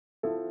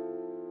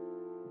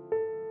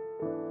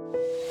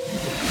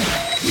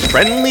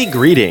Friendly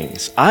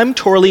greetings, I'm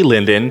Torley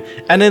Linden,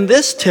 and in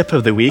this tip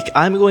of the week,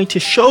 I'm going to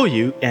show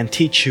you and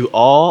teach you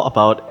all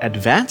about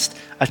advanced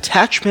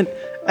attachment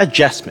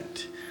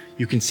adjustment.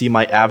 You can see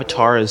my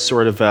avatar is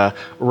sort of a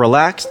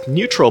relaxed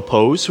neutral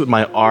pose with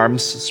my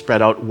arms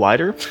spread out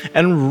wider,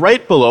 and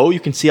right below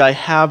you can see I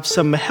have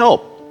some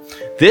help.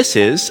 This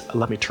is,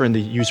 let me turn the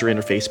user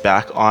interface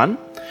back on.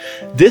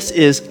 This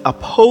is a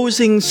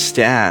posing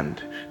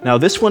stand. Now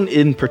this one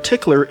in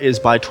particular is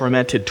by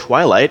Tormented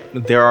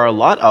Twilight. There are a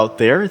lot out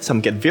there,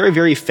 some get very,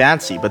 very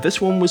fancy, but this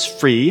one was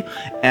free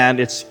and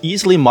it's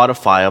easily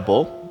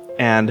modifiable.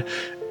 And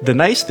the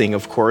nice thing,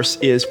 of course,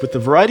 is with the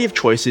variety of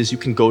choices, you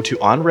can go to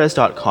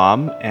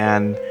onres.com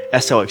and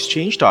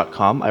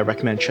slexchange.com. I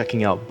recommend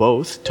checking out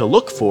both to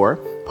look for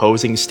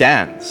posing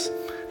stands.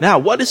 Now,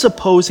 what is a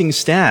posing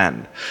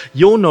stand?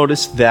 You'll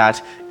notice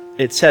that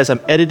it says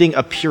I'm editing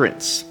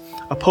appearance.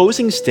 A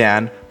posing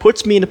stand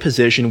puts me in a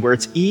position where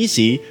it's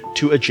easy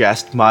to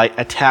adjust my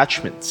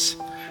attachments.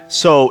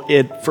 So,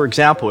 for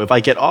example, if I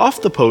get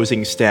off the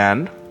posing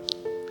stand,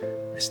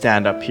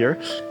 stand up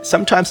here,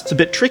 sometimes it's a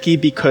bit tricky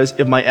because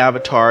if my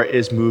avatar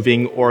is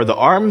moving or the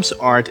arms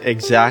aren't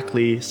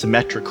exactly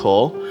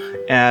symmetrical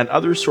and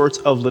other sorts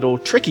of little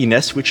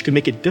trickiness which can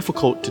make it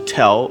difficult to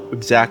tell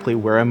exactly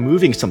where I'm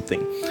moving something.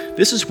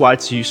 This is why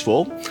it's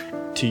useful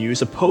to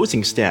use a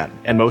posing stand,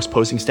 and most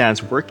posing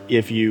stands work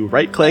if you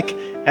right-click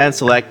and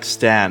select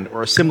stand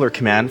or a similar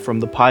command from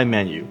the pie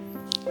menu.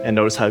 And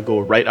notice how I go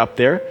right up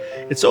there.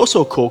 It's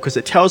also cool because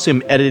it tells you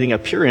I'm editing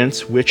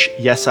appearance, which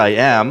yes I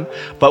am,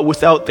 but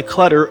without the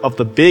clutter of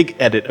the big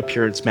edit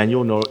appearance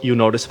menu. You'll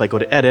notice if I go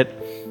to edit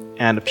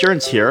and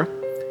appearance here,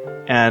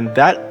 and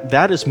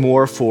that is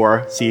more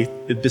for, see,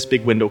 this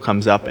big window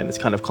comes up and it's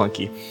kind of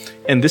clunky.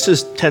 And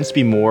this tends to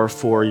be more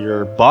for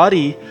your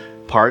body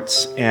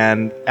parts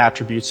and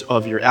attributes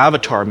of your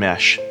avatar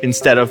mesh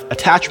instead of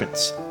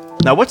attachments.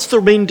 Now what's the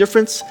main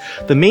difference?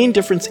 The main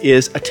difference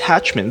is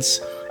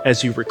attachments,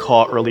 as you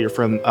recall earlier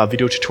from a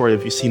video tutorial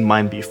if you've seen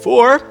mine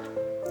before.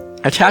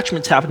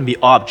 Attachments happen to be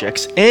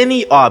objects,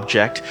 any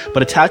object,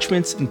 but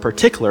attachments in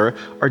particular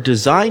are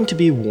designed to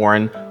be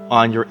worn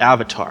on your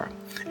avatar.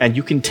 And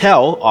you can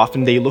tell,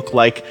 often they look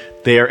like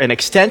they're an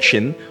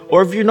extension,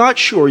 or if you're not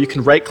sure, you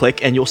can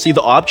right-click and you'll see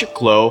the object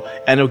glow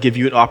and it'll give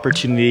you an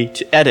opportunity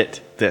to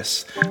edit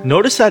this.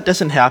 Notice that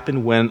doesn't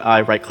happen when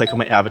I right-click on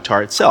my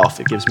avatar itself.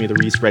 It gives me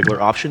these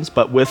regular options,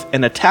 but with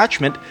an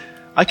attachment,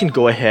 I can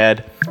go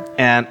ahead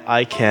and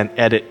I can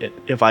edit it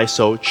if I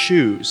so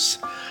choose.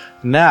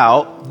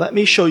 Now, let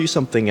me show you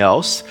something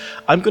else.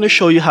 I'm going to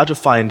show you how to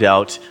find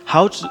out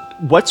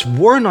what's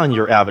worn on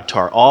your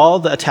avatar, all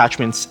the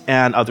attachments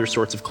and other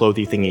sorts of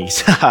clothy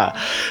thingies.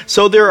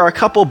 So there are a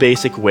couple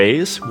basic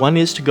ways. One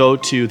is to go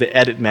to the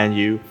edit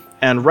menu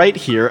and right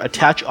here,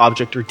 attach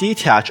object or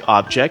detach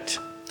object.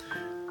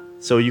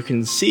 So you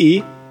can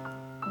see,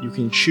 you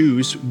can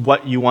choose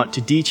what you want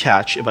to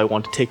detach if I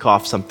want to take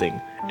off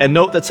something. And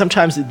note that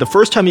sometimes the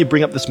first time you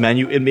bring up this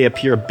menu, it may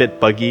appear a bit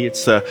buggy.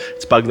 It's a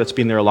bug that's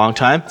been there a long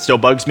time. Still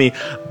bugs me,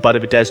 but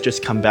if it does,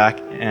 just come back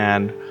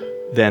and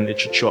then it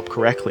should show up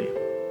correctly.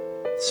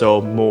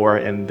 So more,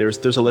 and there's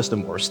a list of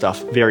more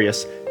stuff,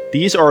 various.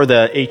 These are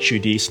the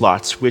HUD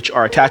slots, which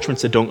are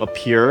attachments that don't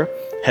appear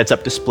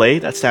heads-up display,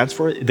 that stands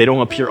for. They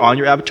don't appear on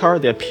your avatar,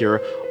 they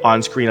appear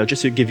on screen. I'll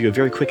just give you a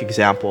very quick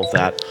example of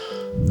that.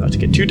 Not to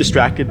get too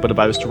distracted, but if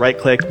I was to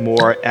right-click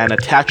more and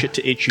attach it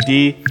to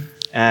HUD,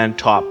 and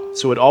top.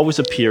 So it always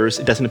appears,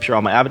 it doesn't appear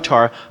on my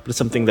avatar, but it's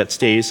something that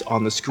stays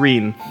on the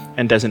screen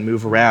and doesn't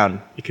move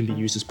around. It can be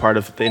used as part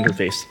of the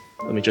interface.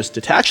 Let me just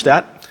detach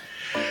that.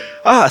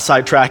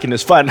 Sidetracking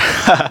is fun.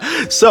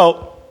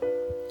 So,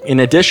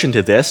 in addition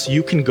to this,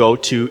 you can go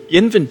to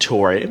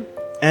inventory,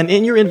 and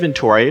in your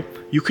inventory,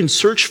 you can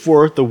search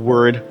for the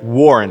word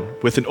worn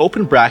with an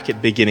open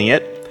bracket beginning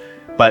it,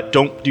 but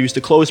don't use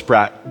the closed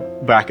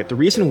bracket. The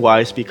reason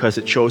why is because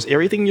it shows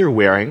everything you're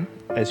wearing,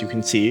 as you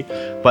can see,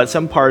 but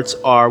some parts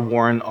are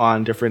worn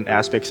on different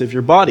aspects of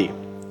your body.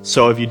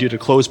 So if you do the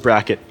closed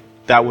bracket,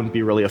 that wouldn't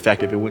be really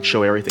effective. It wouldn't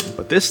show everything,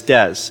 but this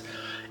does.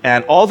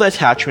 And all the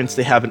attachments,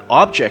 they have an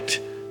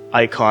object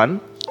icon.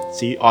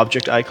 See,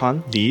 object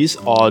icon. These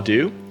all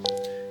do.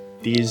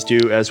 These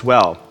do as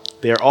well.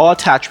 They are all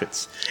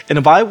attachments. And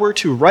if I were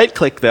to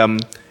right-click them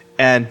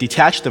and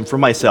detach them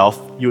from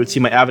myself, you would see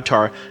my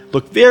avatar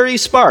look very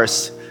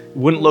sparse. It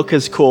wouldn't look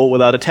as cool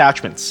without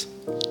attachments.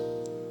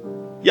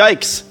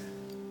 Yikes!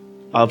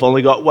 I've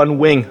only got one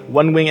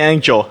wing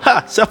angel.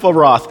 Ha!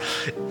 Sephiroth!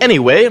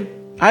 Anyway,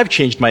 I've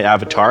changed my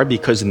avatar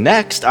because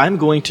next I'm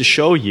going to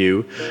show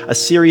you a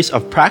series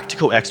of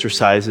practical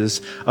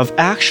exercises of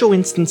actual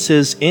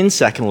instances in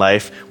Second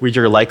Life where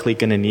you're likely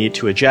going to need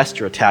to adjust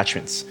your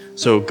attachments.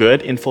 So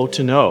good info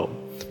to know.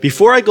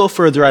 Before I go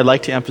further, I'd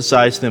like to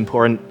emphasize the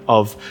importance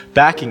of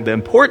backing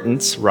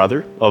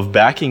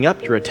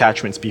up your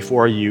attachments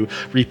before you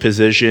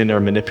reposition or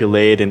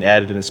manipulate and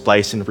edit and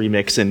splice and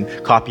remix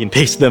and copy and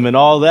paste them and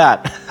all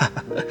that.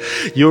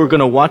 You're going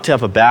to want to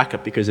have a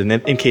backup because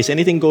in case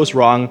anything goes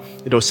wrong,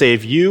 it'll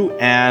save you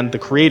and the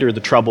creator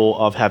the trouble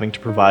of having to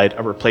provide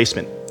a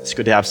replacement. It's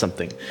good to have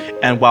something.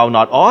 And while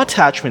not all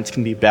attachments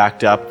can be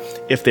backed up,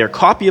 if they're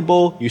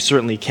copyable, you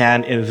certainly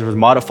can, and if they're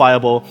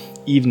modifiable,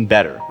 even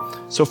better.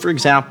 So for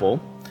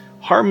example,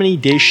 Harmony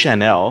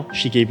Deschanel,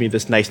 she gave me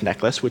this nice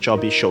necklace, which I'll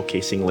be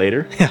showcasing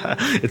later.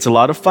 It's a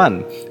lot of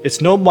fun. It's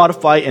no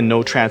modify and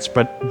no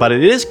transfer, but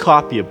it is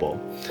copyable.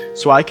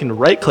 So I can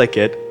right-click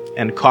it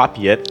and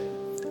copy it,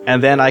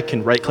 and then I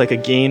can right-click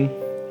again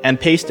and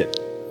paste it.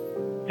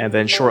 And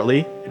then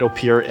shortly, it'll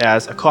appear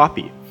as a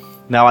copy.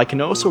 Now I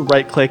can also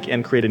right-click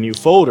and create a new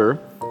folder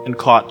and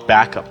call it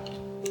backup.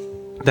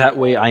 That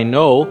way I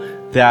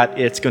know that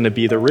it's going to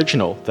be the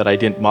original that I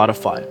didn't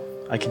modify.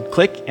 I can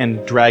click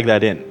and drag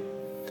that in.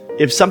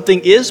 If something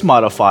is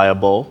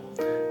modifiable,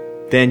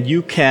 then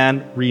you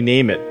can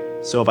rename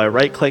it. So if I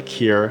right-click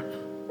here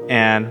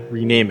and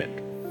rename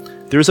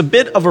it. There's a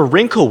bit of a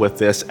wrinkle with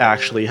this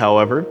actually,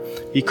 however,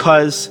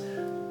 because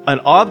an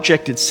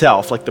object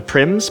itself, like the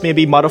prims, may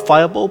be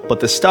modifiable,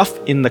 but the stuff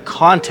in the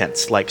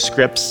contents, like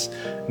scripts,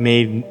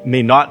 may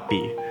not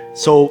be.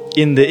 So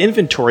in the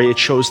inventory, it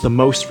shows the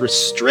most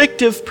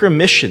restrictive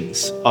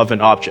permissions of an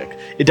object.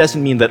 It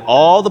doesn't mean that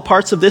all the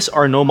parts of this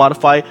are no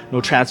modify, no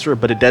transfer,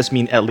 but it does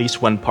mean at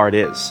least one part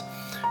is.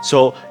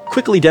 So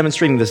quickly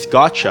demonstrating this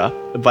gotcha,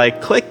 if I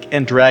click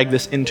and drag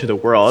this into the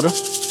world,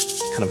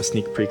 kind of a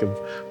sneak peek of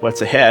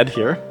what's ahead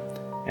here,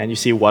 and you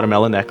see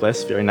watermelon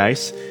necklace, very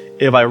nice.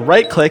 If I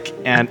right click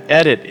and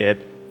edit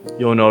it,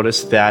 you'll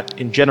notice that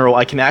in general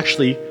I can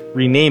actually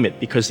rename it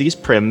because these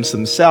prims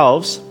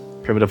themselves,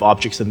 primitive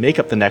objects that make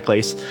up the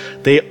necklace,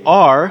 they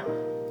are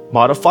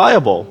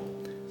modifiable.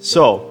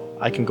 So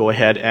I can go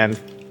ahead and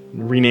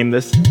rename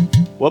this.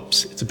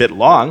 Whoops, it's a bit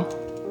long.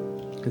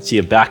 Let's see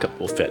if backup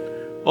will fit.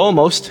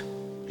 Almost.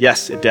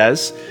 Yes, it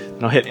does.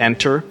 And I'll hit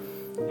enter,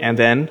 and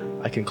then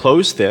I can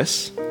close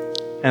this,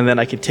 and then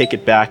I can take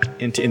it back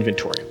into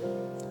inventory.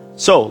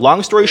 So,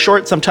 long story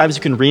short, sometimes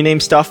you can rename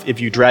stuff if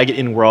you drag it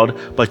in world,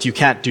 but you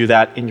can't do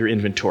that in your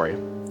inventory.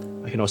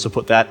 I can also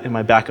put that in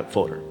my backup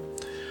folder.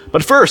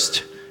 But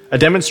first, a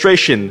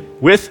demonstration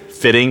with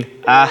fitting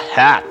a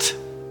hat.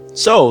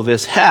 So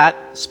this hat,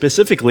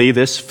 specifically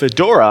this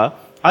fedora,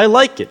 I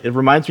like it. It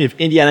reminds me of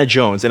Indiana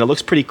Jones, and it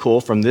looks pretty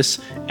cool from this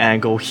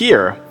angle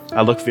here.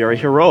 I look very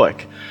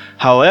heroic.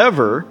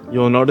 However,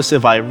 you'll notice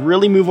if I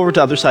really move over to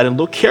the other side and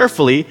look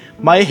carefully,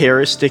 my hair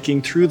is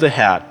sticking through the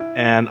hat,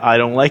 and I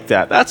don't like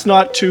that. That's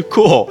not too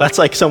cool. That's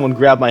like someone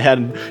grabbed my head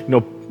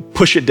and,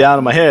 push it down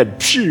on my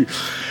head.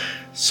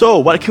 So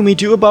what can we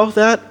do about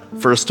that?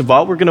 First of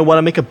all, we're going to want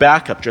to make a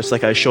backup, just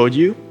like I showed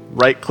you.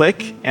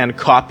 Right-click and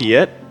copy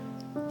it.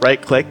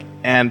 Right-click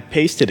and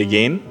paste it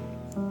again.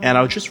 And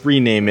I'll just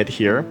rename it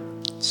here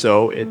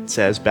so it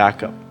says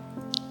backup.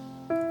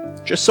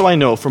 Just so I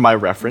know for my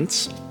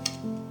reference.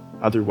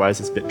 Otherwise,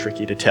 it's a bit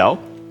tricky to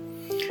tell.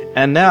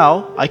 And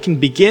now I can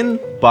begin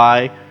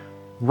by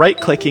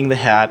right-clicking the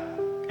hat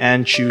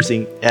and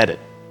choosing Edit.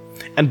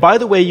 And by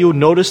the way, you'll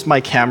notice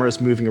my camera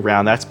is moving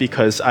around. That's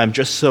because I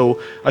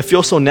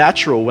feel so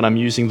natural when I'm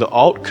using the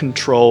Alt,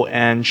 Control,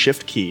 and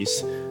Shift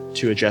keys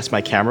to adjust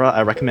my camera.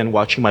 I recommend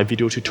watching my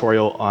video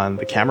tutorial on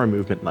the camera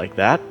movement like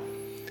that.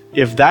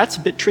 If that's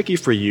a bit tricky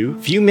for you,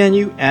 View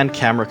menu and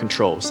Camera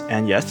controls.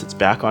 And yes, it's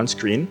back on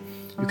screen.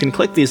 You can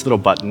click these little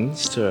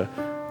buttons to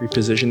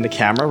reposition the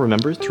camera.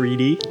 Remember,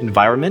 3D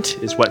environment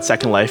is what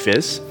Second Life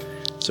is.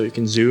 So you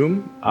can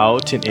zoom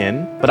out and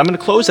in. But I'm going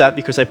to close that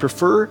because I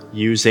prefer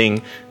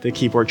using the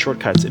keyboard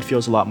shortcuts. It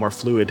feels a lot more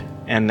fluid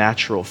and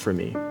natural for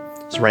me.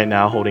 So right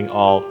now, holding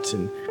Alt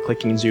and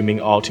clicking and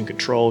zooming Alt and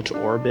Control to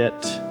orbit,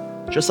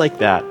 just like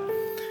that.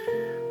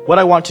 What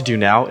I want to do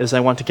now is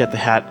I want to get the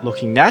hat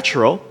looking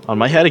natural on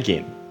my head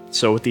again.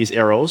 So with these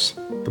arrows,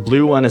 the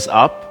blue one is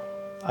up.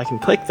 I can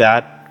click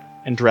that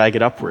and drag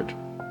it upward.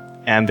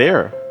 And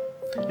there,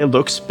 it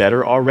looks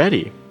better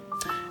already.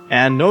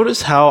 And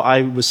notice how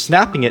I was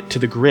snapping it to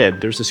the grid.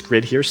 There's this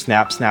grid here,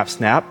 snap, snap,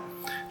 snap.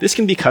 This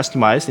can be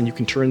customized, and you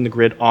can turn the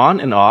grid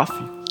on and off.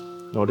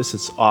 Notice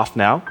it's off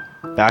now,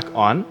 back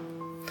on.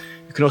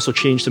 You can also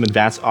change some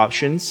advanced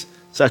options,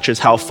 such as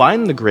how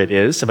fine the grid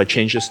is. If I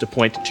change this to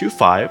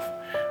 0.25,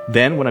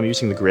 then when I'm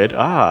using the grid,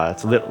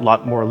 it's a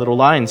lot more little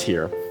lines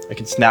here. I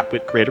can snap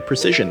with greater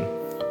precision,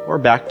 or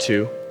back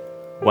to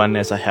one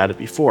as I had it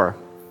before.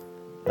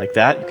 Like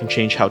that. You can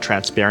change how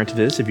transparent it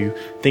is if you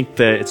think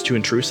that it's too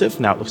intrusive.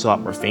 Now it looks a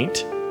lot more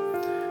faint.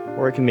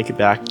 Or I can make it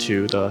back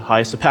to the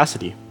highest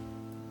opacity.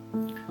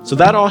 So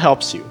that all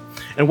helps you.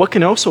 And what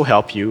can also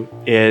help you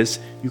is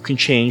you can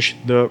change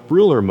the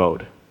ruler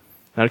mode.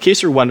 Now in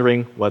case you're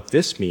wondering what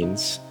this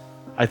means,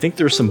 I think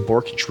there's some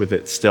borkage with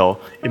it still.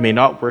 It may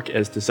not work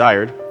as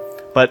desired,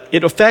 but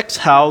it affects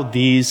how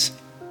these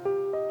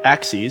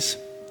axes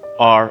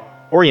are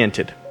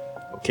oriented.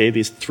 Okay,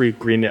 these three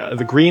green,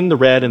 the green, the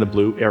red, and the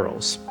blue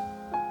arrows.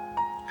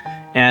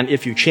 And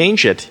if you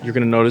change it, you're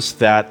going to notice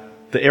that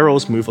the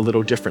arrows move a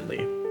little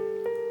differently.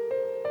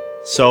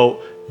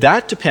 So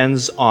that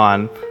depends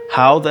on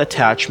how the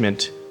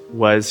attachment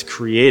was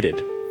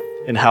created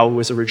and how it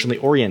was originally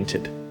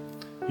oriented.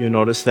 You'll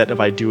notice that if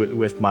I do it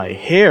with my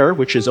hair,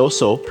 which is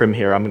also prim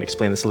hair, I'm going to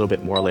explain this a little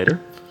bit more later,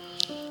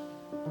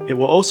 it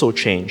will also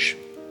change.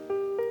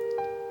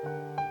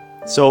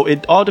 So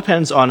it all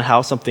depends on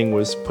how something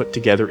was put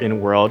together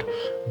in World,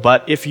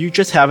 but if you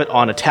just have it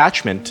on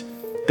attachment,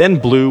 then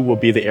blue will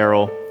be the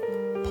arrow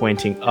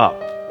pointing up.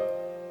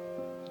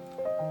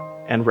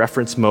 And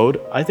reference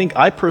mode,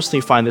 I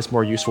personally find this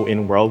more useful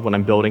in World when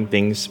I'm building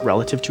things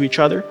relative to each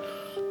other,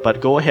 but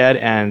go ahead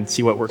and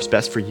see what works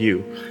best for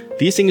you.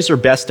 These things are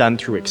best done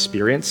through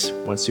experience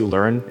once you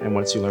learn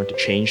to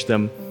change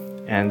them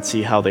and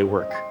see how they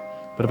work.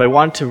 But if I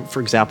want to, for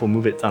example,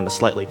 move it on a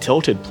slightly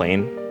tilted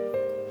plane,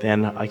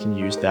 then I can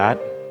use that.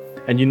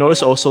 And you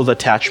notice also the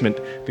attachment,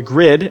 the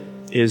grid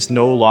is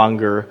no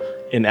longer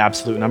in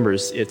absolute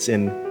numbers, it's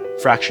in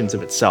fractions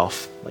of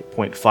itself, like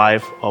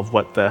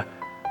 0.5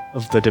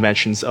 of the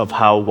dimensions of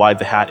how wide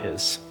the hat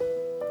is.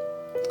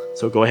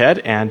 So go ahead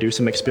and do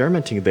some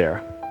experimenting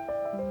there.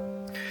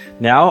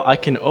 Now I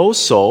can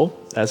also,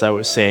 as I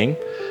was saying,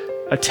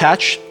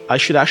 I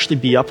should actually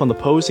be up on the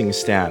posing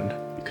stand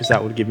because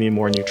that would give me a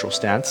more neutral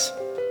stance.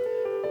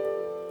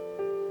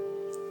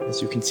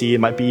 As you can see, it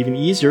might be even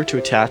easier to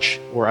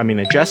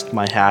adjust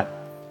my hat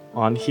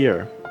on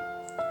here.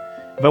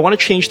 If I want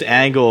to change the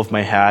angle of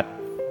my hat,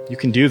 you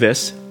can do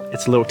this.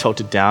 It's a little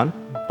tilted down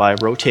by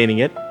rotating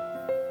it.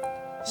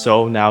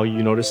 So now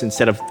you notice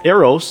instead of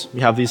arrows,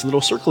 we have these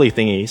little circly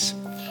thingies.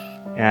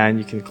 And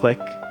you can click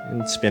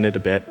and spin it a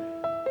bit.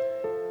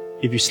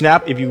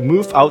 If you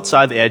move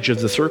outside the edge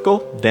of the circle,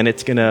 then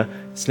it's going to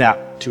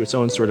snap to its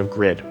own sort of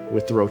grid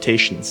with the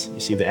rotations. You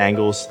see the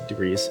angles,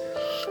 degrees.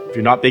 If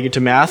you're not big into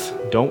math,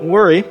 don't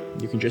worry.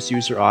 You can just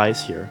use your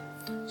eyes here.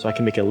 So I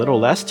can make it a little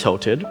less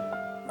tilted,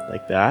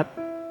 like that.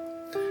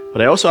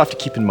 But I also have to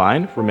keep in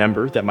mind,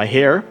 remember, that my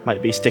hair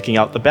might be sticking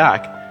out the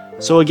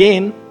back. So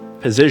again,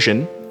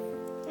 position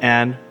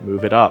and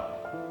move it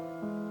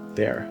up.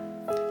 There.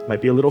 It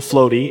might be a little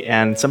floaty,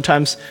 and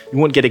sometimes you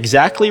won't get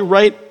exactly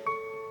right,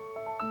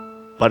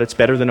 but it's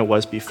better than it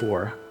was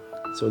before.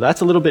 So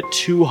that's a little bit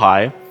too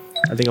high.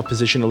 I think I'll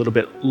position a little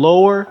bit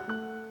lower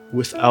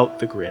without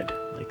the grid,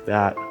 like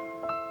that.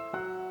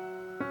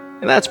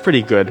 And that's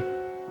pretty good.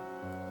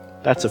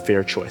 That's a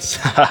fair choice.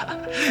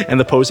 And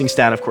the posing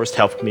stand, of course,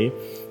 helped me.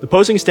 The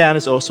posing stand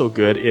is also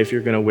good if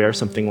you're going to wear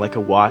something like a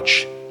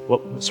watch,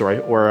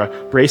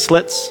 or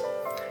bracelets.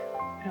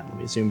 Yeah, let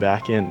me zoom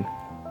back in.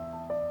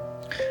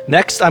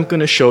 Next, I'm going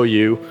to show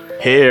you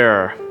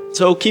hair.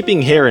 So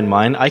keeping hair in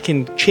mind, I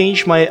can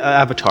change my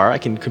avatar. I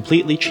can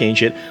completely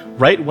change it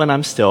right when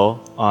I'm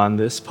still on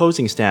this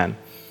posing stand.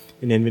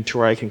 In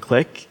inventory, I can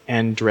click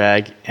and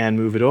drag and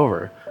move it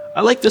over.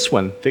 I like this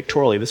one,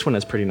 Victorly. This one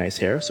has pretty nice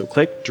hair. So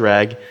click,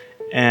 drag,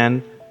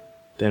 and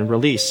then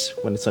release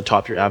when it's on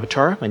top of your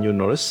avatar. And you'll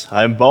notice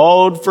I'm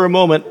bald for a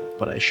moment,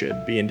 but I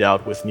should be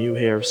endowed with new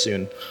hair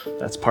soon.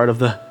 That's part of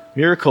the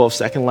miracle of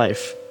Second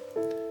Life.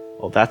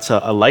 Well, that's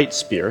a light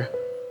spear.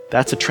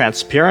 That's a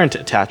transparent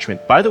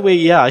attachment. By the way,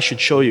 yeah, I should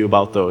show you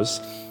about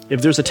those.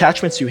 If there's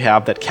attachments you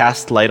have that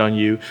cast light on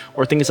you,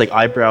 or things like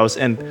eyebrows,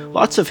 and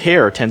lots of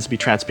hair tends to be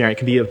transparent, it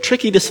can be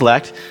tricky to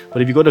select,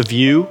 but if you go to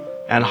View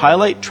and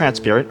highlight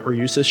Transparent, or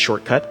use this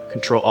shortcut,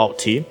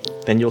 Control-Alt-T,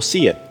 then you'll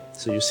see it.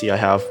 So you see I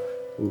have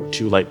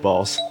two light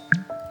balls.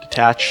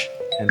 Detach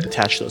and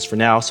detach those for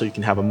now, so you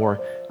can have a more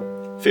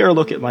fair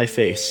look at my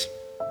face.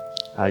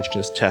 I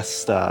just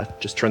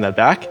turn that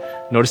back.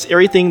 Notice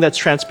everything that's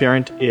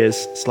transparent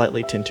is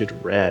slightly tinted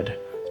red,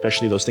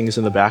 especially those things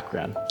in the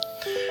background.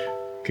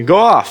 Can go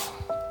off.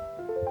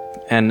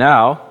 And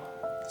now,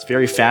 it's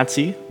very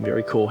fancy,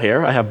 very cool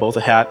hair. I have both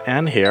a hat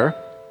and hair.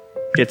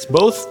 It's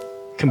both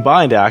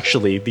combined,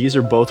 actually. These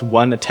are both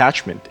one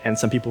attachment, and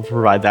some people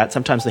provide that.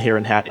 Sometimes the hair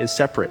and hat is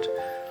separate.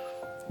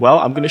 Well,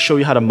 I'm going to show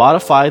you how to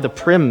modify the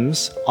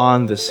prims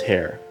on this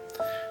hair.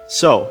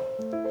 So,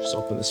 just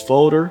open this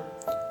folder.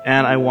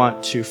 And I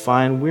want to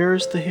find,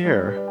 where's the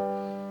hair?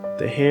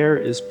 The hair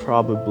is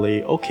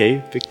probably,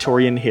 okay,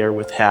 Victorian hair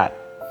with hat.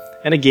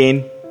 And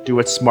again, do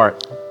it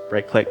smart.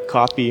 Right-click,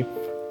 copy,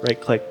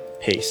 right-click,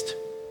 paste.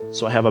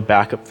 So I have a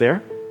backup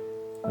there.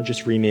 I'll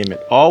just rename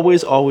it.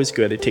 Always, always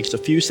good. It takes a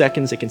few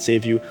seconds. It can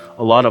save you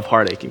a lot of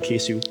heartache in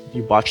case you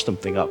botch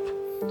something up.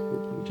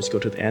 Just go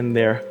to the end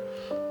there.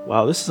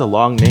 Wow, this is a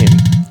long name.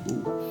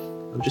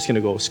 Ooh. I'm just going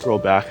to go scroll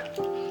back.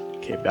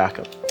 Okay,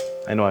 backup.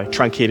 I know I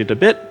truncated a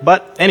bit,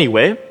 but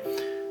anyway,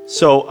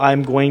 so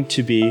I'm going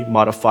to be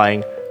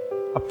modifying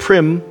a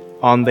prim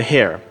on the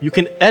hair. You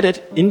can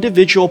edit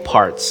individual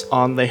parts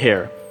on the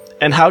hair.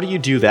 And how do you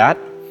do that?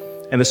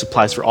 And this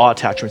applies for all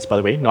attachments, by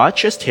the way, not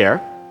just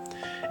hair.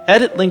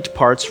 Edit linked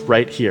parts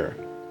right here.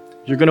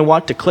 You're going to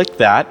want to click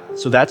that,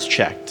 so that's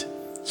checked.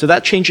 So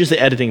that changes the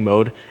editing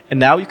mode, and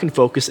now you can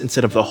focus,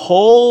 instead of the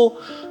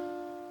whole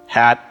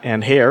hat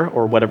and hair,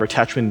 or whatever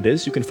attachment it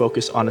is, you can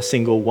focus on a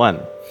single one.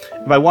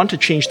 If I want to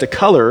change the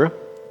color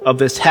of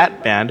this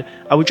hat band,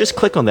 I would just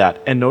click on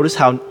that and notice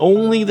how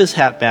only this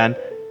hat band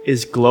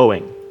is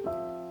glowing.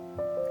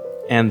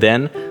 And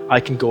then I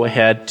can go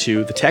ahead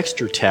to the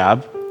texture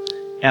tab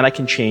and I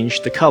can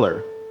change the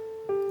color.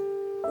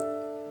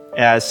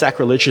 As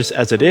sacrilegious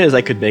as it is,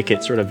 I could make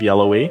it sort of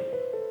yellowy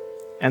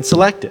and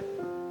select it.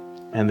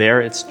 And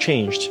there it's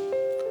changed.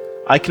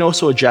 I can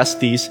also adjust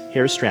these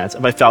hair strands.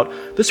 If I felt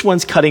this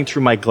one's cutting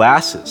through my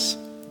glasses,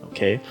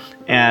 okay?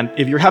 And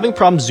if you're having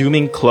problems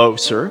zooming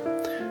closer,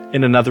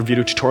 in another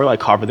video tutorial I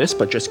cover this,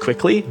 but just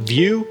quickly,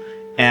 view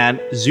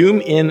and zoom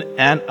in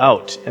and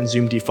out, and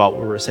zoom default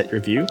will reset your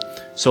view.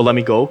 So let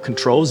me go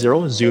Control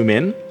 0, zoom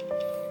in,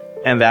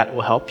 and that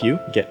will help you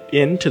get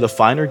into the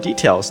finer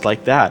details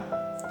like that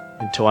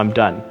until I'm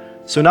done.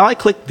 So now I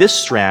click this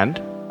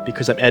strand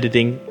because I'm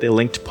editing the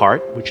linked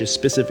part, which is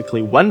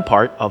specifically one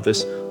part of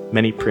this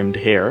many primmed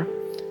hair.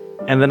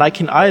 And then I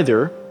can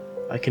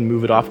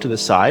move it off to the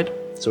side,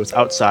 so it's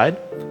outside.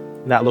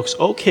 And that looks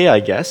okay, I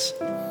guess.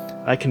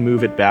 I can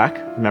move it back,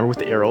 remember with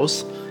the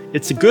arrows.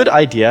 It's a good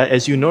idea,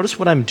 as you notice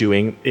what I'm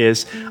doing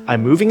is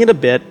I'm moving it a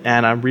bit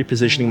and I'm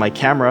repositioning my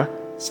camera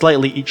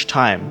slightly each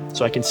time,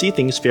 so I can see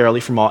things fairly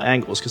from all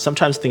angles, because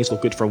sometimes things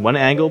look good from one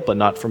angle but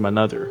not from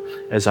another,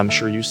 as I'm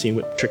sure you've seen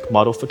with trick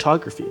model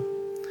photography.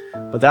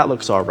 But that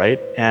looks alright,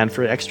 and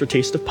for an extra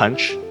taste of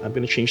punch, I'm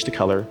going to change the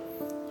color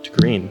to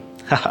green.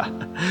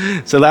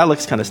 So that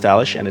looks kind of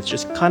stylish, and it's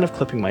just kind of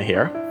clipping my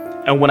hair.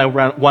 And when I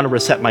want to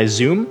reset my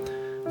zoom,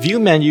 view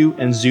menu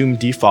and zoom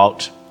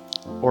default,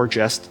 or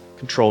just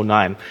Control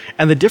 9.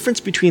 And the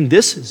difference between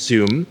this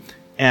zoom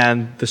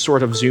and the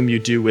sort of zoom you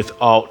do with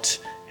Alt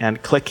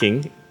and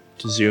clicking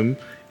to zoom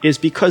is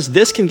because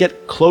this can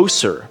get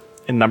closer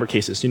in a number of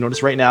cases. You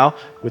notice right now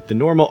with the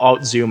normal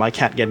Alt zoom I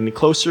can't get any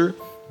closer,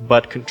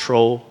 but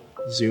Control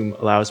zoom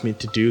allows me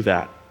to do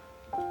that.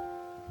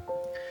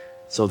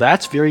 So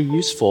that's very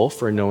useful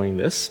for knowing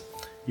this.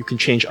 You can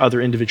change other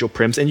individual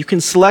prims, and you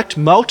can select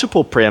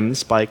multiple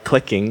prims by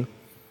clicking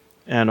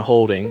and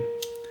holding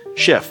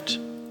Shift.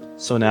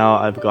 So now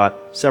I've got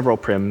several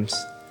prims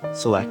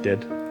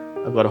selected.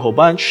 I've got a whole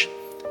bunch,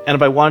 and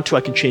if I want to,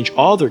 I can change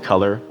all their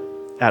color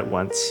at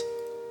once,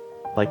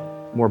 like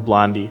more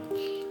blondie,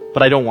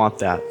 but I don't want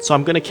that, so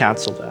I'm going to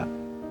cancel that.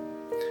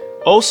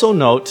 Also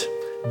note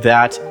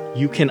that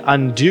you can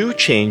undo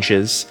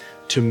changes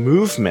to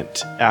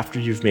movement after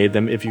you've made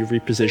them if you've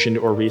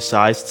repositioned or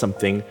resized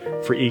something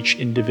for each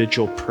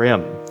individual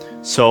prim.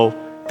 So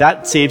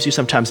that saves you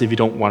sometimes if you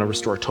don't want to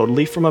restore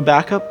totally from a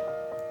backup.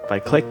 If I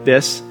click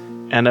this,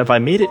 and if I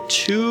made it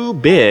too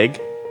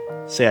big,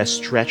 say I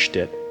stretched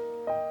it,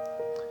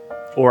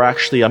 or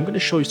actually I'm going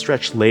to show you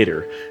stretch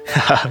later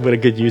with a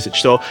good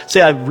usage. So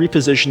say I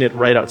reposition it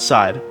right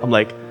outside. I'm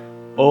like,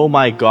 oh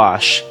my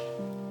gosh,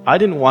 I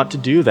didn't want to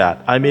do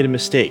that. I made a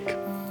mistake.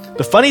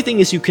 The funny thing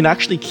is you can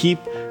actually keep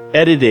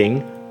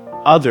editing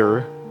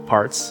other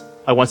parts.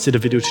 I once did a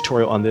video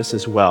tutorial on this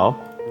as well,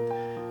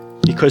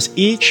 because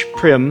each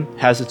prim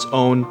has its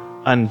own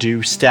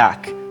undo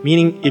stack.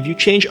 Meaning, if you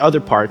change other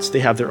parts, they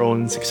have their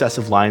own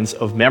successive lines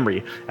of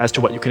memory as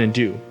to what you can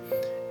undo.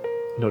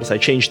 Notice I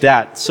changed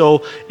that.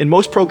 So in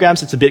most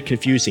programs, it's a bit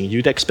confusing.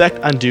 You'd expect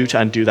undo to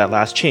undo that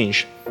last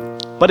change,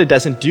 but it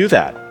doesn't do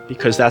that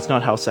because that's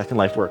not how Second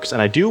Life works.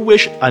 And I do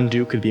wish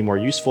undo could be more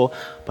useful,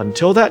 but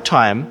until that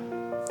time,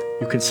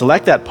 you can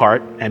select that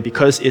part, and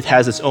because it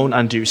has its own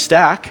undo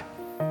stack,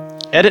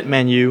 edit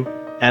menu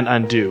and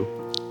undo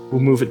will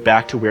move it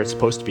back to where it's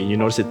supposed to be. You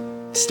notice it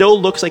still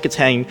looks like it's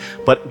hanging,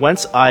 but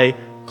once I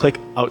click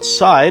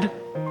outside,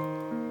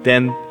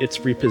 then it's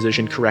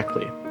repositioned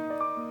correctly.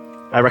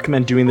 I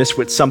recommend doing this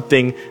with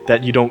something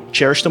that you don't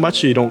cherish so much,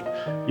 so you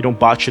don't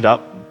botch it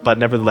up. But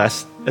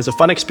nevertheless, as a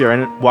fun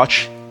experiment,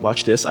 watch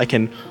this. I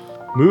can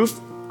move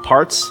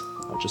parts.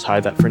 I'll just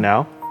hide that for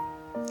now.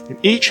 And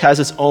each has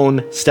its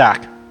own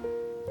stack.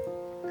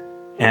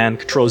 And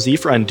Control Z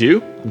for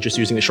undo. I'm just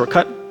using the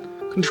shortcut.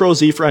 Control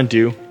Z for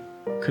undo.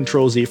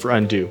 Control Z for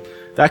undo.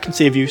 That can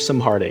save you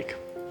some heartache.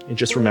 And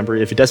just remember,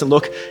 if it doesn't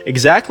look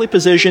exactly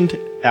positioned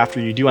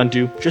after you do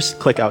undo, just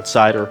click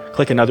outside or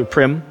click another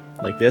prim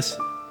like this,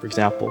 for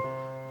example.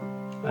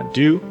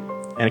 Undo,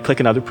 and click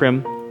another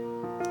prim,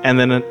 and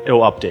then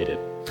it'll update it.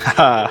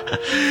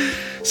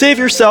 Save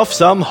yourself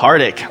some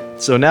heartache.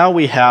 So now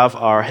we have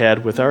our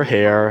head with our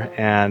hair,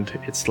 and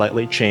it's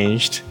slightly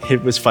changed.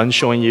 It was fun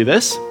showing you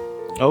this.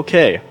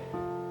 Okay.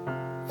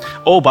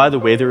 Oh, by the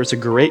way, there is a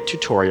great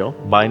tutorial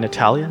by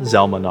Natalia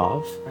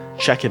Zelmanov.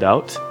 Check it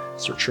out.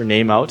 Search her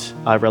name out.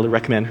 I really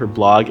recommend her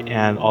blog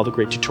and all the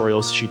great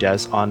tutorials she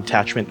does on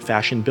attachment,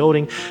 fashion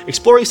building,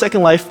 exploring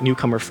Second Life,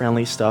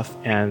 newcomer-friendly stuff,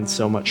 and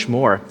so much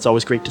more. It's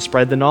always great to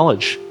spread the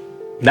knowledge.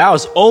 Now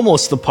is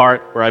almost the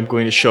part where I'm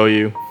going to show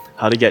you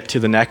how to get to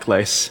the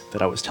necklace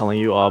that I was telling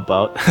you all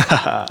about.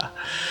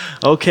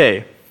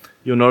 Okay.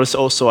 You'll notice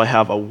also I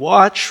have a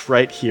watch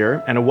right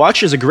here, and a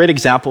watch is a great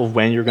example of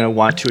when you're going to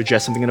want to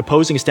adjust something in a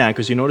posing stand,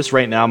 because you notice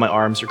right now my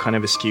arms are kind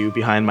of askew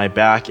behind my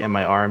back,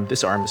 and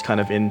this arm is kind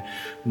of in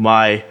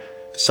my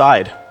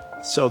side.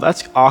 So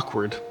that's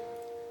awkward.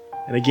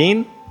 And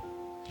again,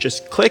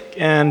 just click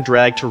and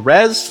drag to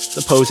res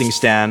the posing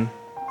stand,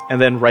 and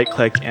then right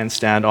click and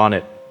stand on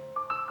it.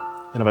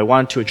 And if I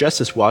wanted to adjust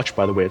this watch,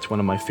 by the way, it's one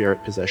of my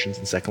favorite possessions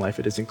in Second Life.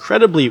 It is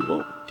incredibly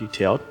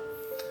detailed.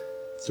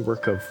 It's the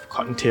work of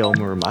Cottontail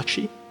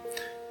Muramachi.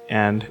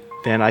 And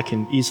then I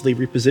can easily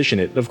reposition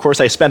it. Of course,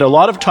 I spent a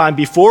lot of time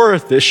before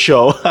this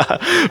show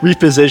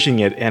repositioning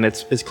it, and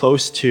it's as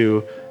close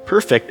to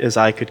perfect as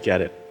I could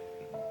get it.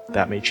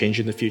 That may change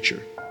in the future.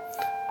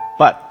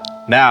 But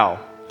now,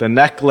 the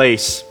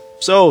necklace.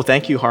 So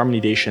thank you,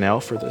 Harmony Deschanel,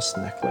 for this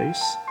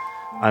necklace.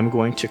 I'm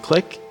going to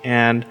click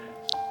and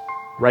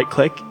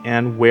right-click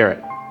and wear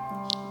it.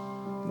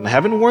 And I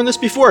haven't worn this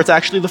before. It's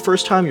actually the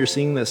first time you're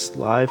seeing this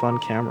live on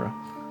camera.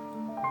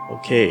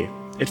 Okay,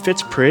 it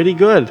fits pretty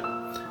good.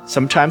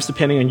 Sometimes,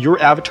 depending on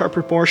your avatar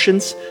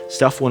proportions,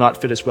 stuff will not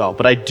fit as well.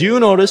 But I do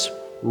notice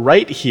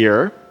right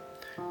here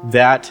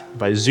that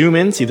if I zoom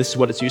in, see, this is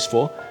what it's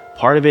useful.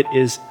 Part of it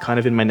is kind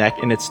of in my neck,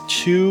 and it's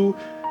too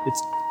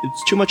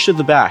much to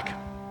the back.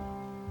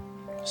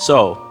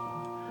 So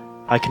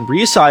I can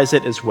resize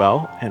it as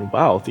well. And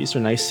wow, these are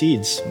nice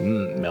seeds.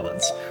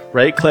 Melons.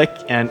 Right-click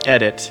and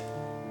edit.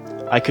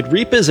 I could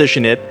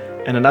reposition it,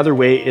 and another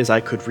way is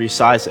I could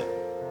resize it.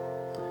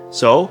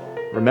 So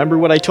remember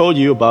what I told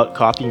you about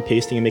copying,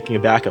 pasting, and making a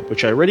backup,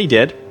 which I already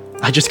did.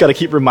 I just got to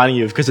keep reminding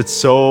you because it's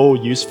so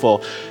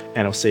useful and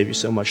it'll save you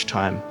so much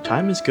time.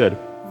 Time is good.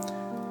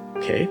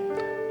 Okay,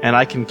 and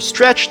I can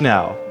stretch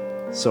now.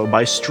 So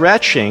by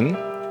stretching,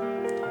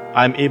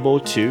 I'm able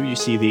to, you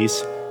see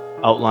these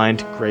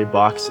outlined gray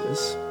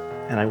boxes,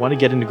 and I want to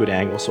get in a good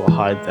angle, so I'll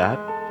hide that.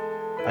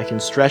 I can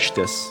stretch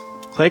this.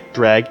 Click,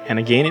 drag, and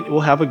again it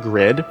will have a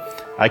grid.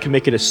 I can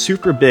make it a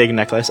super big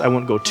necklace. I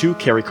won't go too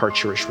Carrie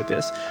Carcherish with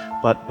this,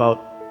 but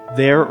about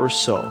there or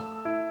so.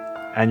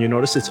 And you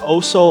notice it's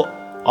also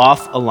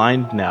off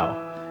aligned now.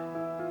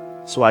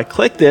 So I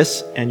click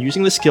this, and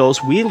using the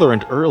skills we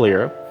learned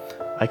earlier,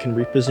 I can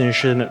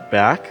reposition it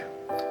back.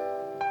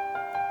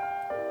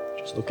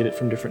 Just look at it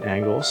from different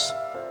angles.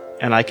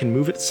 And I can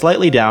move it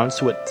slightly down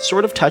so it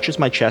sort of touches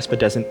my chest but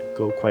doesn't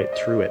go quite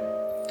through it.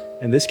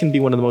 And this can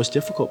be one of the most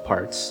difficult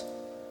parts,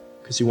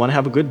 because you want to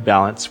have a good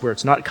balance where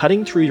it's not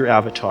cutting through your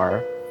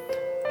avatar,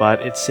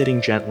 but it's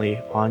sitting gently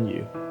on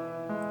you.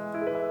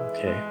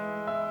 Okay.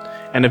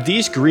 And if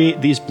these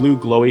blue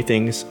glowy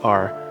things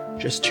are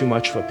just too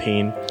much of a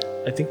pain,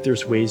 I think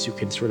there's ways you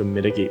can sort of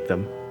mitigate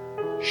them.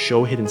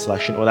 Show hidden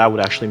selection, or that would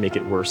actually make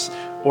it worse,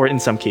 or in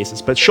some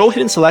cases. But show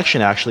hidden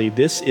selection, actually,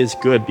 this is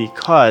good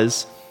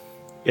because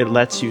it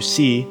lets you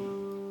see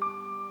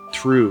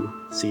through.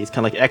 See, it's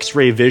kind of like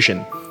X-ray vision.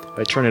 If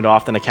I turn it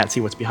off, then I can't see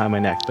what's behind my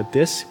neck. But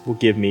this will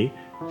give me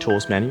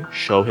tools menu,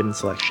 show hidden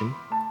selection.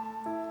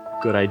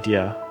 Good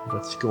idea of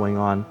what's going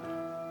on.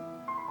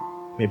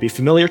 Maybe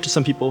familiar to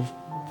some people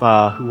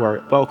who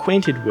are well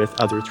acquainted with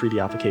other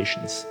 3D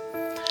applications.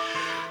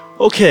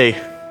 Okay,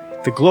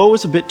 the glow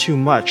is a bit too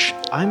much.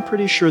 I'm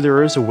pretty sure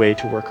there is a way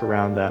to work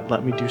around that.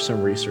 Let me do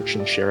some research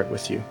and share it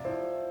with you.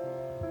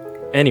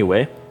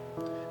 Anyway,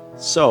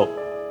 so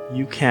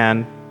you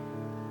can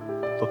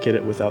look at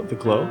it without the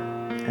glow,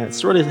 and it's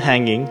sort of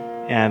hanging,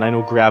 and I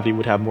know gravity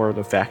would have more of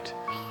an effect,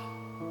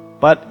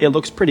 but it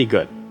looks pretty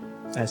good.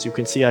 As you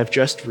can see, I've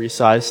just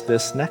resized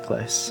this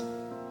necklace.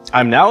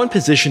 I'm now in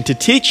position to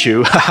teach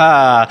you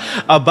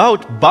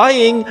about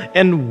buying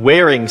and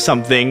wearing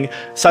something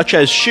such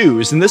as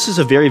shoes. And this is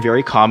a very,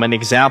 very common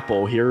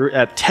example. Here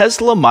at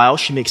Tesla Mile,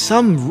 she makes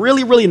some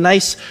really, really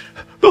nice,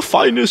 the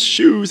finest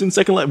shoes in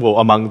Second Life. Well,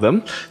 among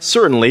them,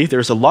 certainly,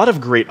 there's a lot of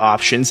great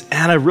options,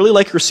 and I really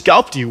like her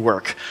Sculpey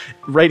work.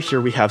 Right here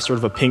we have sort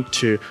of a pink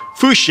to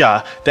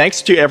fuchsia.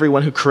 Thanks to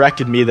everyone who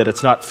corrected me that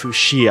it's not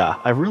fuchsia.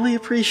 I really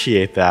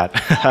appreciate that.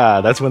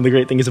 That's one of the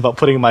great things about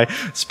putting my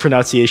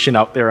pronunciation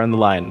out there on the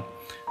line.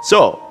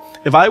 So,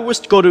 if I was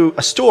to go to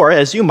a store,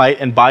 as you might,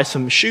 and buy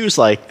some shoes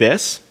like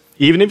this,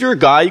 even if you're a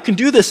guy, you can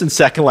do this in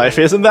Second Life.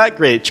 Isn't that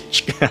great?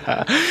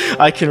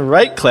 I can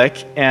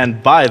right-click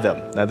and buy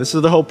them. Now, this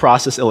is the whole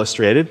process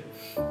illustrated,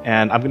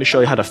 and I'm going to show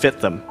you how to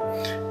fit them.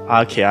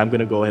 Okay, I'm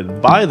going to go ahead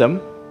and buy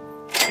them.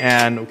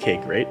 And, okay,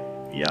 great.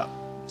 Yeah.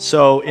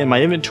 So, in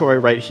my inventory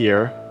right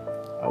here,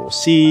 I will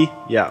see,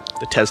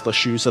 the Tesla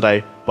shoes that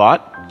I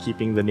bought,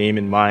 keeping the name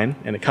in mind,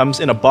 and it comes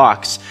in a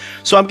box.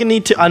 So, I'm going to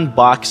need to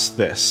unbox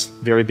this.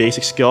 Very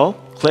basic skill.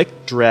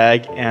 Click,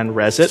 drag, and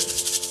res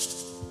it.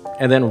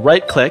 And then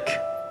right-click,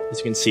 as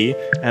you can see,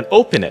 and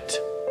open it.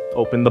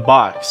 Open the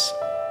box.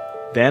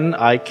 Then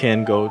I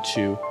can go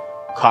to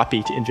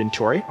Copy to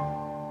Inventory.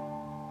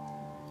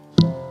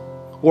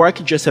 Or I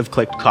could just have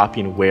clicked Copy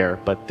and Wear,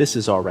 but this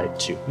is all right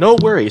too. No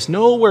worries,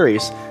 no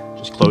worries.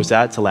 Just close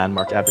that. It's a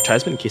landmark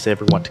advertisement in case I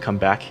ever want to come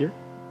back here.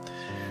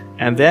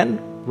 And then,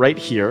 right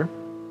here,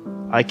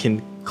 I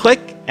can click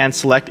and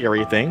select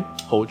everything.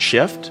 Hold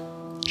Shift.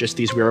 Just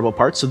these wearable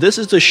parts. So this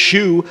is the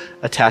shoe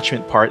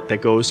attachment part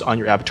that goes on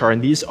your avatar,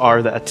 and these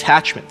are the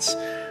attachments.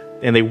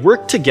 And they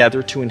work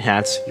together to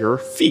enhance your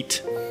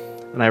feet.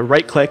 And I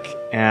right-click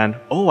and,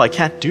 oh, I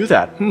can't do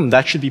that.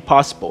 That should be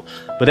possible.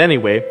 But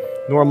anyway,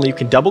 normally you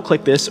can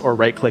double-click this or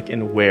right-click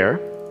and wear.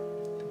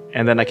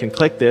 And then I can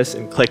click this,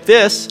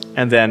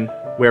 and then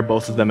wear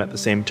both of them at the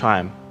same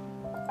time.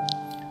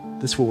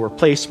 this will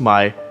replace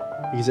my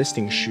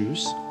existing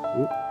shoes.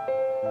 Oop.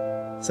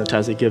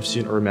 Sometimes it gives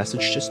you an error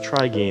message, just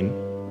try again.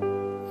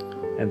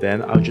 And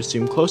then I'll just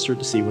zoom closer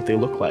to see what they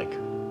look like.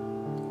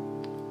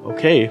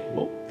 Okay,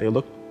 well, they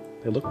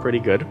look pretty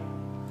good.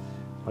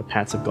 My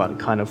pants have gotten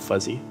kind of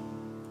fuzzy.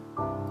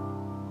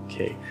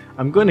 Okay,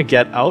 I'm going to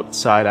get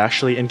outside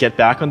actually and get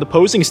back on the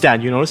posing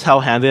stand. You notice how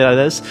handy that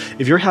is?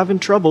 If you're having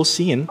trouble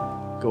seeing,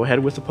 go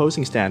ahead with the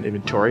posing stand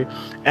inventory.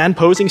 And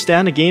posing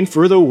stand again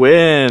for the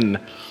win.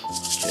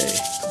 Okay,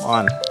 come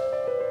on.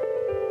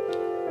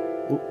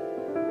 Ooh.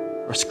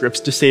 Are scripts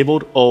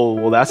disabled? Oh,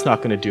 well, that's not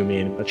going to do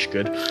me much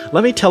good.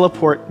 Let me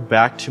teleport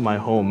back to my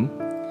home.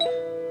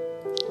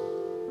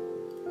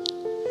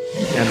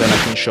 And then I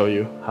can show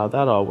you how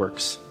that all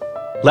works.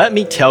 Let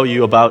me tell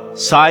you about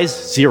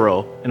size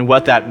 0 and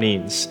what that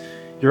means.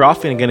 You're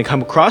often going to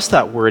come across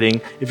that wording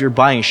if you're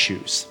buying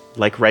shoes.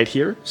 Like right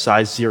here,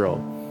 size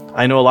 0.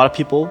 I know a lot of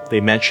people,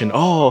 they mention,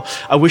 oh,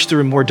 I wish there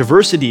were more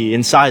diversity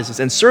in sizes.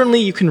 And certainly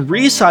you can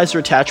resize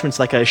your attachments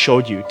like I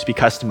showed you to be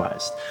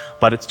customized.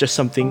 But it's just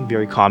something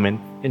very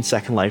common in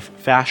Second Life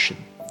fashion.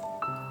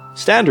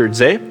 Standards,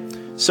 eh?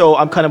 So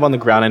I'm kind of on the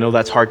ground. I know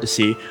that's hard to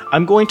see.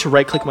 I'm going to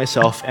right-click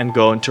myself and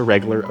go into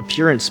regular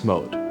appearance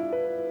mode.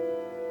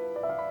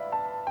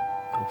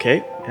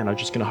 Okay, and I'm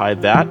just going to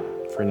hide that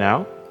for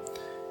now.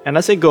 And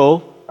as I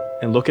go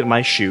and look at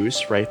my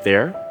shoes right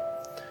there,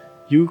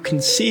 you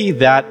can see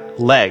that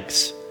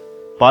legs,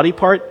 body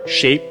part,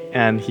 shape,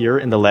 and here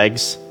in the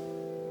legs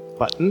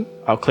button,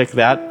 I'll click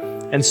that.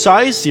 And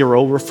size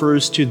 0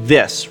 refers to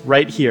this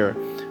right here,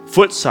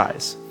 foot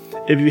size.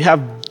 If you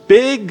have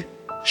big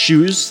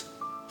shoes,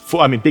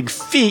 big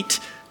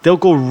feet, they'll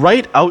go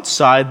right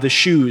outside the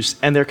shoes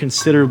and they're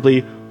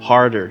considerably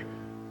harder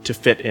to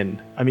fit in.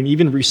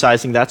 Even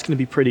resizing, that's going to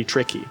be pretty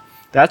tricky.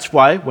 That's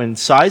why when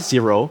size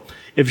 0,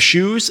 if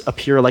shoes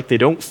appear like they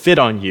don't fit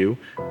on you,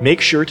 make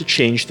sure to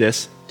change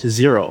this to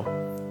 0.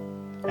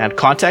 And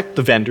contact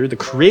the vendor, the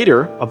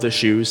creator of the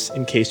shoes,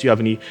 in case you have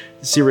any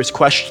serious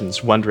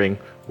questions wondering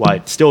why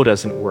it still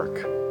doesn't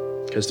work.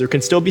 Because there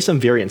can still be some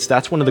variance.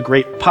 That's one of the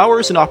great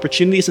powers and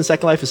opportunities in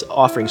Second Life, is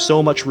offering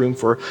so much room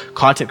for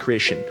content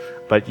creation.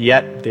 But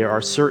yet, there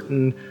are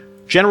certain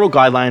general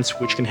guidelines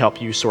which can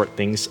help you sort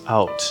things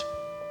out.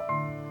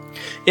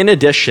 In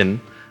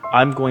addition,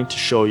 I'm going to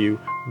show you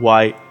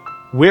why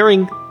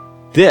wearing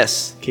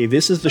this, okay,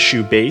 this is the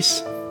shoe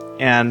base,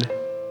 and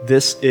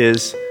this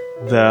is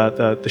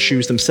the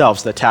shoes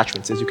themselves, the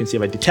attachments. As you can see,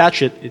 if I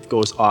detach it, it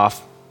goes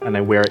off, and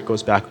I wear it, it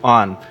goes back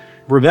on.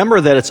 Remember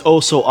that it's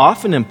also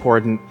often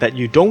important that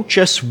you don't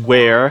just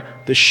wear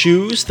the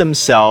shoes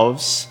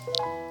themselves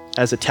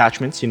as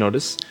attachments, you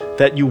notice,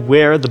 that you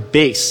wear the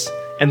base.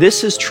 And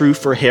this is true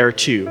for hair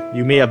too.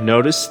 You may have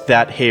noticed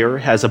that hair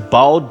has a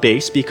bald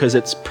base because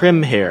it's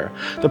prim hair.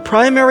 The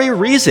primary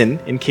reason,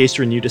 in case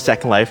you're new to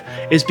Second Life,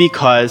 is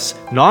because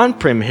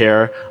non-prim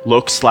hair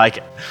looks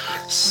like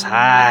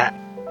sad.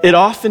 It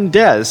often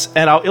does,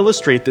 and I'll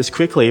illustrate this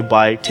quickly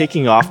by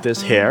taking off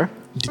this hair,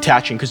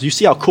 detaching, because you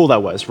see how cool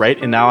that was, right?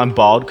 And now I'm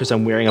bald because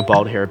I'm wearing a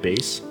bald hair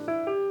base.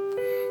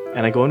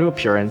 And I go into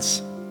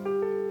appearance,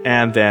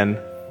 and then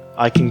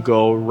I can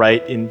go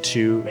right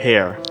into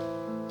hair.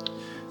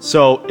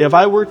 So if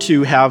I were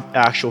to have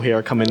actual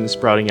hair come in and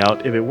sprouting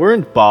out, if it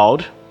weren't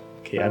bald,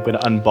 okay, I'm going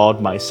to unbald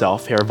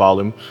myself, hair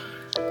volume,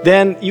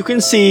 then you can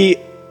see,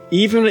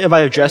 even if I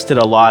adjust it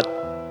a lot,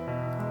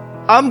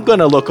 I'm going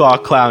to look all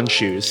clown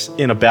shoes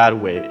in a bad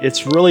way.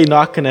 It's really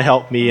not going to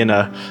help me in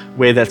a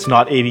way that's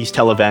not 80s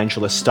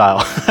televangelist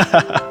style.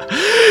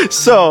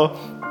 So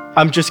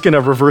I'm just going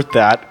to revert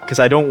that because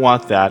I don't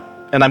want that.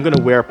 And I'm going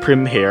to wear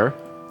prim hair.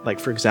 Like,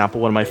 for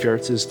example, one of my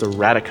favorites is the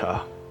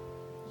Radica.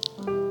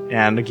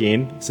 And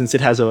again, since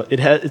it's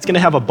going to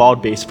have a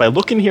bald base. If I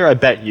look in here, I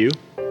bet you're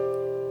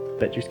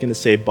going to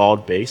say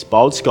bald base,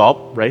 bald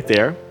sculpt right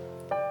there.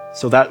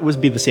 So that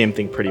would be the same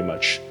thing pretty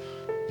much.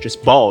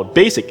 Just bald,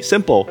 basic,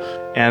 simple.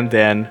 And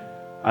then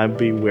I'd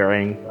be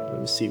wearing,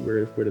 let me see,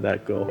 where did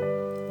that go?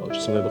 I'll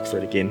just only look for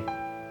it again.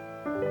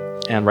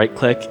 And right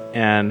click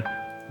and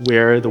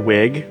wear the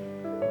wig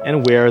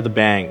and wear the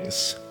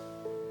bangs.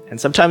 And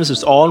sometimes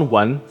it's all in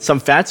one. Some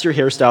fancier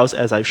hairstyles,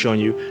 as I've shown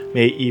you,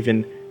 may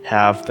even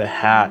have the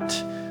hat.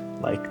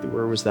 Like,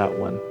 where was that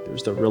one?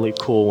 There's the really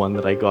cool one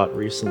that I got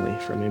recently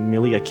from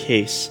Emilia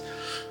Case.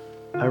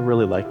 I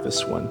really like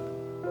this one.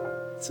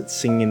 It's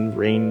Singing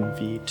Rain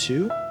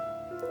V2.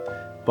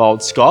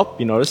 Bald sculpt,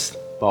 you notice?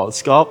 Bald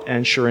sculpt,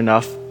 and sure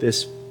enough,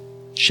 this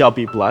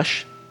Shelby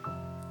blush.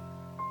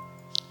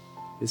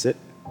 Is it?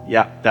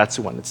 Yeah, that's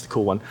the one. It's the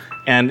cool one.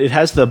 And it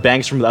has the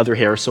bangs from the other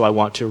hair, so I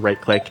want to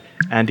right-click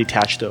and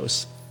detach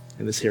those.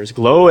 And this hair is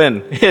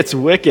glowing. It's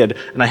wicked.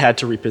 And I had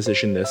to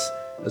reposition this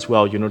as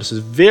well. You notice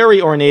it's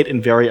very ornate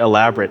and very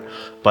elaborate,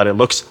 but it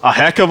looks a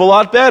heck of a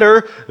lot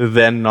better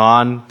than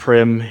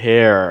non-prim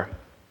hair.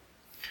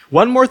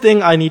 One more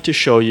thing I need to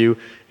show you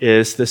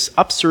is this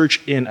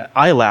upsurge in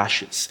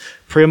eyelashes,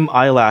 prim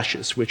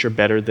eyelashes, which are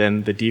better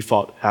than the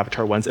default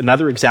avatar ones.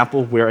 Another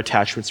example where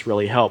attachments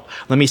really help.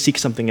 Let me seek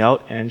something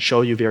out and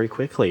show you very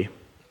quickly.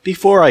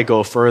 Before I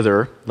go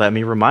further, let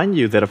me remind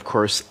you that, of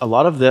course, a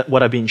lot of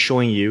what I've been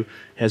showing you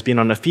has been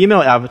on a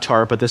female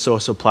avatar, but this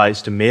also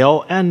applies to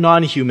male and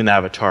non-human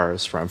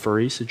avatars, from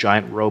furries to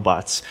giant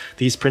robots.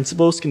 These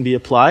principles can be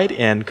applied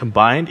and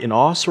combined in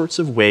all sorts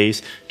of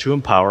ways to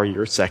empower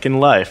your second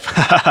life.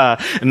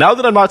 And now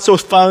that I'm not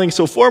feeling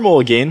so formal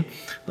again,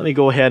 let me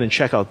go ahead and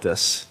check out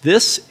this.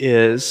 This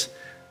is,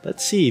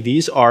 let's see,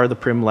 these are the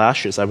prim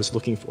lashes I was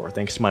looking for.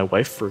 Thanks to my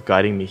wife for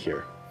guiding me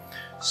here.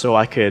 So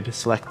I could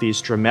select these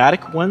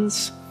dramatic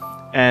ones,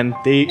 and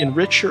they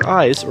enrich your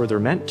eyes, or they're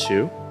meant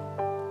to.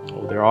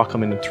 Oh, they're all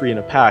coming in 3 in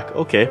a pack.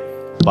 Okay,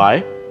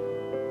 buy.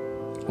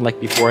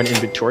 Like before in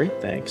inventory,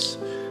 thanks.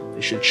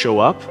 They should show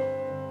up.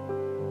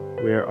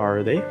 Where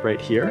are they? Right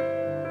here.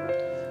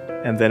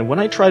 And then when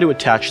I try to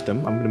attach them,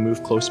 I'm going to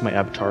move close to my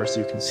avatar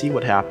so you can see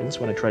what happens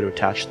when I try to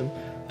attach them.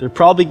 They're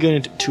probably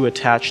going to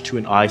attach to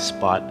an eye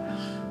spot.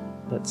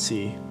 Let's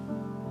see.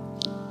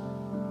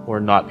 Or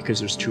not, because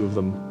there's 2 of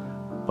them.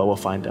 But we'll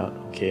find out.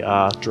 Okay,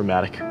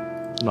 dramatic,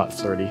 not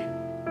flirty.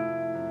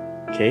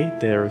 Okay,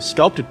 they're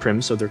sculpted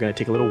prims, so they're going to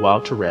take a little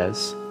while to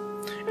res.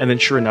 And then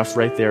sure enough,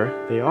 right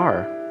there, they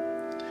are.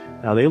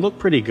 Now they look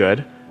pretty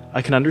good.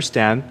 I can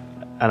understand,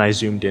 and I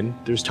zoomed in,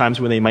 there's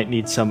times when they might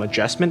need some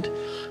adjustment.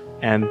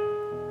 And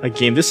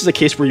again, this is a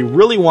case where you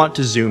really want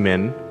to zoom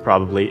in,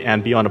 probably,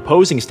 and be on a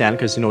posing stand,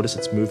 because you notice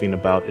it's moving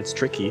about, it's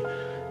tricky.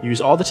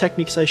 Use all the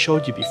techniques I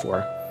showed you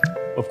before.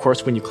 Of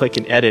course, when you click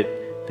and edit,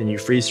 then you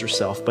freeze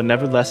yourself, but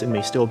nevertheless, it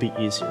may still be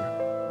easier.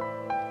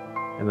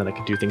 And then I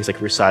could do things like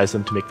resize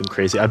them to make them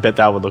crazy. I bet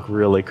that would look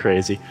really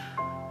crazy.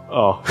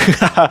 Oh,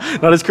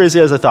 not as crazy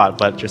as I thought,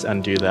 but just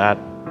undo that.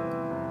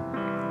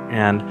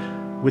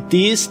 And with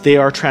these, they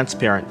are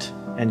transparent.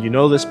 And you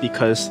know this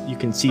because you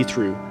can see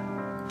through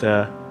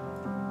the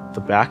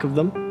back of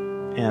them.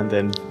 And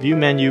then view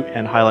menu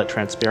and highlight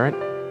transparent.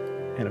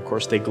 And of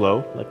course, they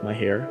glow, like my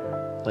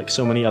hair, like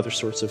so many other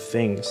sorts of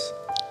things.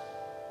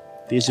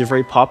 These are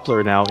very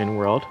popular now in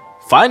world.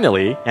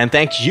 Finally, and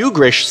thank you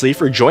graciously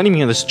for joining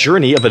me on this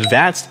journey of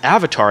advanced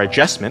avatar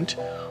adjustment.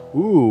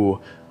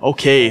 Ooh,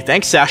 okay,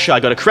 thanks Sasha, I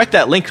gotta correct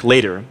that link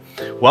later.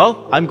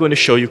 Well, I'm going to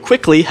show you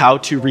quickly how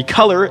to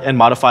recolor and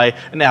modify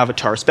an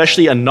avatar,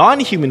 especially a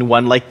non-human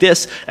one like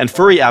this, and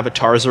furry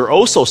avatars are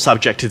also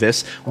subject to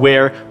this,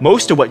 where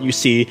most of what you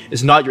see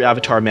is not your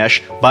avatar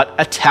mesh, but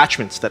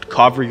attachments that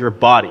cover your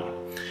body.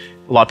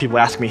 A lot of people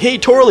ask me, hey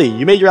Torley,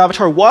 you made your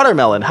avatar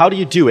watermelon, how do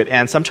you do it?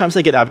 And sometimes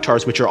I get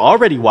avatars which are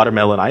already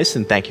watermelonized,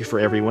 and thank you for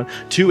everyone,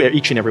 to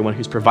each and everyone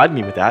who's provided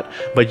me with that.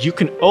 But you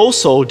can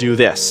also do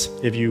this.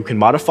 If you can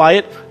modify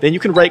it, then you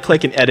can right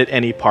click and edit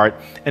any part,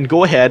 and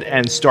go ahead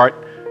and start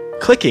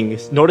clicking.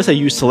 Notice I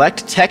use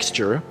select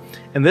texture,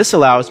 and this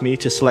allows me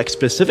to select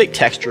specific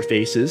texture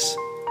faces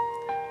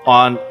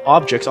on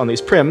objects on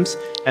these prims,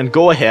 and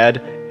go ahead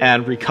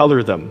and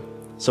recolor them.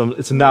 So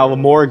it's now a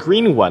more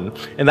green one,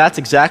 and that's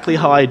exactly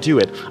how I do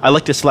it. I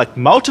like to select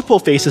multiple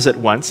faces at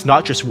once,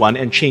 not just one,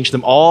 and change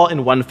them all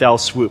in one fell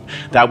swoop.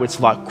 That way it's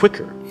a lot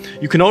quicker.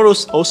 You can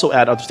also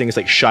add other things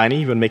like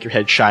shiny. You want to make your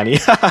head shiny. You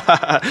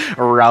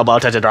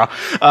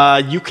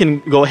can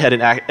go ahead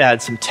and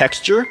add some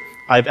texture.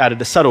 I've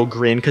added a subtle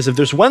green, because if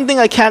there's one thing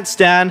I can't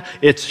stand,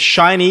 it's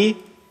shiny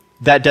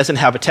that doesn't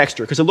have a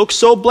texture, because it looks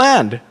so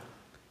bland.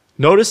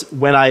 Notice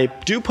when I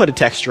do put a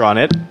texture on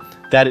it,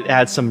 that it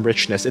adds some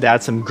richness, it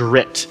adds some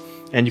grit.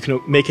 And you can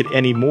make it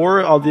any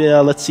more of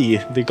the, let's see,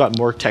 they've got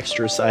more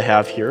textures I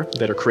have here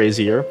that are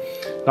crazier.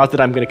 Not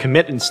that I'm going to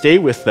commit and stay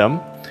with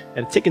them.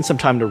 And it's taken some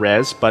time to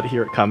res, but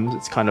here it comes,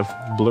 it's kind of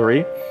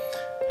blurry.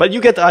 But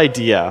you get the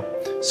idea.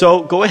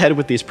 So go ahead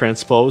with these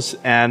principles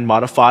and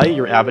modify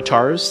your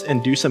avatars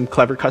and do some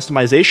clever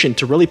customization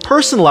to really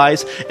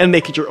personalize and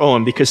make it your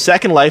own, because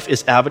Second Life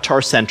is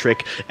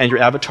avatar-centric, and your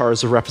avatar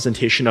is a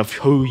representation of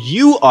who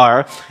you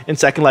are in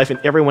Second Life, and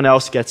everyone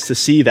else gets to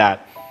see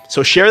that.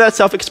 So share that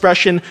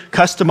self-expression,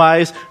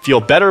 customize, feel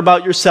better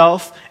about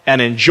yourself,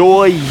 and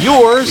enjoy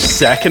your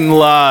Second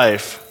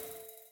Life.